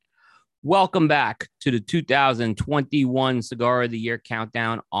Welcome back to the 2021 Cigar of the Year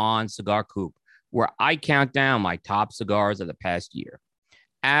countdown on Cigar Coop, where I count down my top cigars of the past year.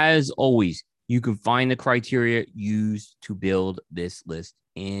 As always, you can find the criteria used to build this list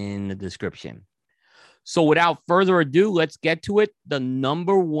in the description. So, without further ado, let's get to it. The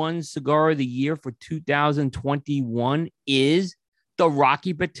number one cigar of the year for 2021 is the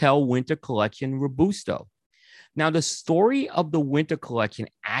Rocky Patel Winter Collection Robusto. Now, the story of the Winter Collection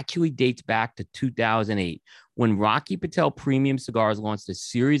actually dates back to 2008 when Rocky Patel Premium Cigars launched a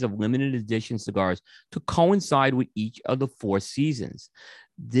series of limited edition cigars to coincide with each of the four seasons.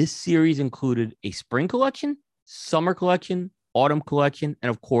 This series included a spring collection, summer collection, autumn collection, and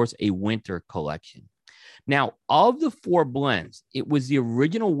of course, a winter collection. Now, of the four blends, it was the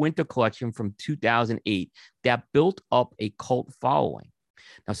original winter collection from 2008 that built up a cult following.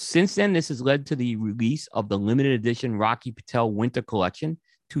 Now, since then, this has led to the release of the limited edition Rocky Patel Winter Collection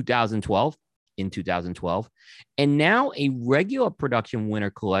 2012 in 2012, and now a regular production winter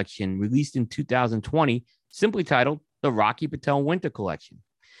collection released in 2020, simply titled the Rocky Patel Winter Collection.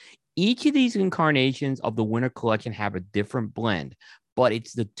 Each of these incarnations of the winter collection have a different blend, but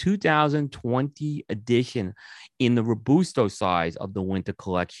it's the 2020 edition in the Robusto size of the winter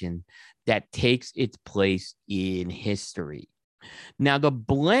collection that takes its place in history. Now, the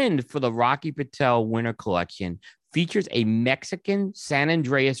blend for the Rocky Patel Winter Collection features a Mexican San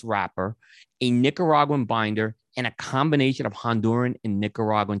Andreas wrapper, a Nicaraguan binder, and a combination of Honduran and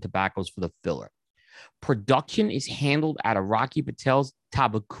Nicaraguan tobaccos for the filler. Production is handled at a Rocky Patel's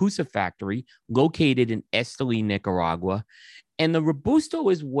Tabacusa factory located in Esteli, Nicaragua. And the Robusto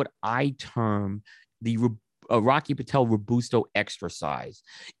is what I term the Rocky Patel Robusto extra size.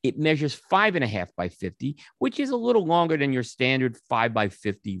 It measures 5.5 by 50, which is a little longer than your standard 5 by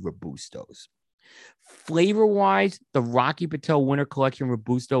 50 Robustos. Flavor wise, the Rocky Patel Winter Collection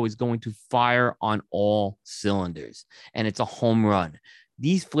Robusto is going to fire on all cylinders, and it's a home run.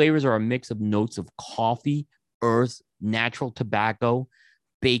 These flavors are a mix of notes of coffee, earth, natural tobacco,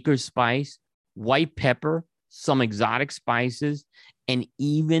 baker's spice, white pepper, some exotic spices, and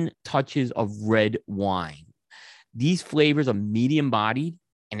even touches of red wine. These flavors are medium bodied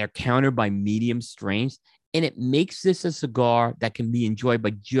and they're countered by medium strengths, and it makes this a cigar that can be enjoyed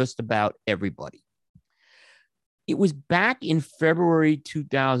by just about everybody. It was back in February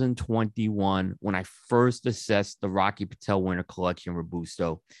 2021 when I first assessed the Rocky Patel Winter Collection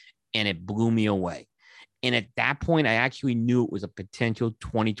Robusto, and it blew me away. And at that point, I actually knew it was a potential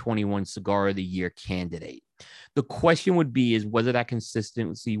 2021 Cigar of the Year candidate. The question would be is whether that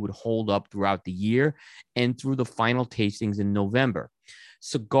consistency would hold up throughout the year and through the final tastings in November.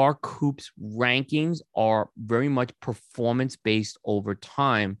 Cigar Coop's rankings are very much performance based over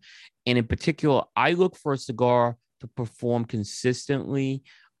time. And in particular, I look for a cigar to perform consistently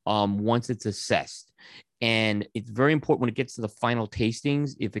once it's assessed. And it's very important when it gets to the final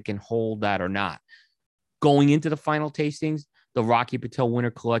tastings if it can hold that or not. Going into the final tastings, the Rocky Patel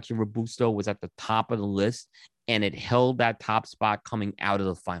Winter Collection Robusto was at the top of the list, and it held that top spot coming out of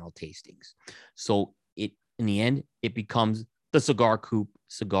the final tastings. So in the end, it becomes the Cigar Coop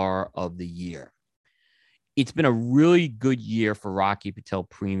Cigar of the Year. It's been a really good year for Rocky Patel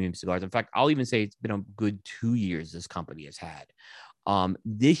Premium Cigars. In fact, I'll even say it's been a good 2 years this company has had.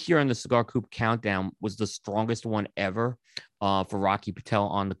 This year on the Cigar Coop Countdown was the strongest one ever for Rocky Patel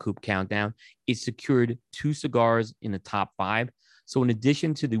on the Coop Countdown. It secured 2 cigars in the top 5. So in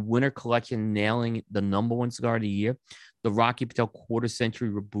addition to the Winter Collection nailing the number 1 cigar of the year, the Rocky Patel Quarter Century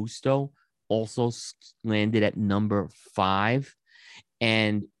Robusto also landed at number 5.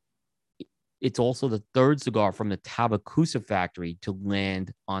 And it's also the 3rd cigar from the Tabacusa factory to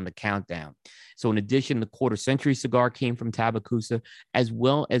land on the countdown. So in addition, the Quarter Century cigar came from Tabacusa, as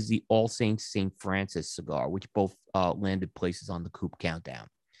well as the All Saints St. Francis cigar, which both landed places on the Coop Countdown.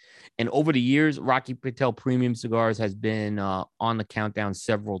 And over the years, Rocky Patel Premium Cigars has been on the countdown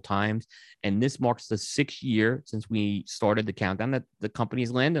several times. And this marks the 6th year since we started the countdown that the company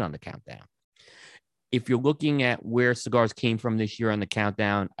has landed on the countdown. If you're looking at where cigars came from this year on the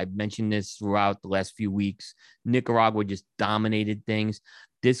countdown, I've mentioned this throughout the last few weeks. Nicaragua just dominated things.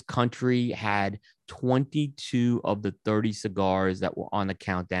 This country had 22 of the 30 cigars that were on the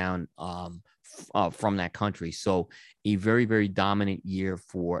countdown from that country. So a very, very dominant year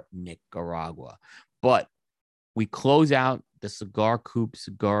for Nicaragua. But we close out the Cigar Coop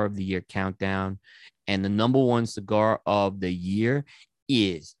Cigar of the Year countdown, and the number 1 cigar of the year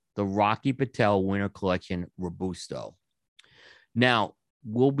is the Rocky Patel Winter Collection Robusto. Now,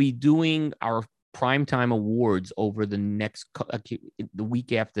 we'll be doing our primetime awards over the the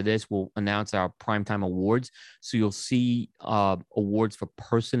week after this. We'll announce our primetime awards. So you'll see awards for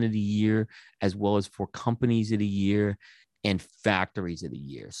person of the year, as well as for companies of the year and factories of the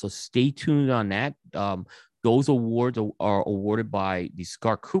year. So stay tuned on that. Those awards are awarded by the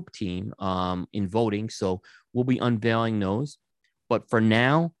Cigar Coop team in voting. So we'll be unveiling those. But for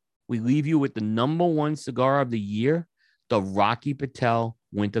now, we leave you with the #1 cigar of the year, the Rocky Patel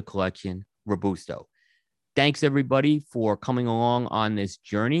Winter Collection Robusto. Thanks, everybody, for coming along on this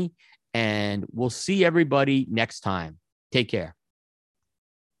journey. And we'll see everybody next time. Take care.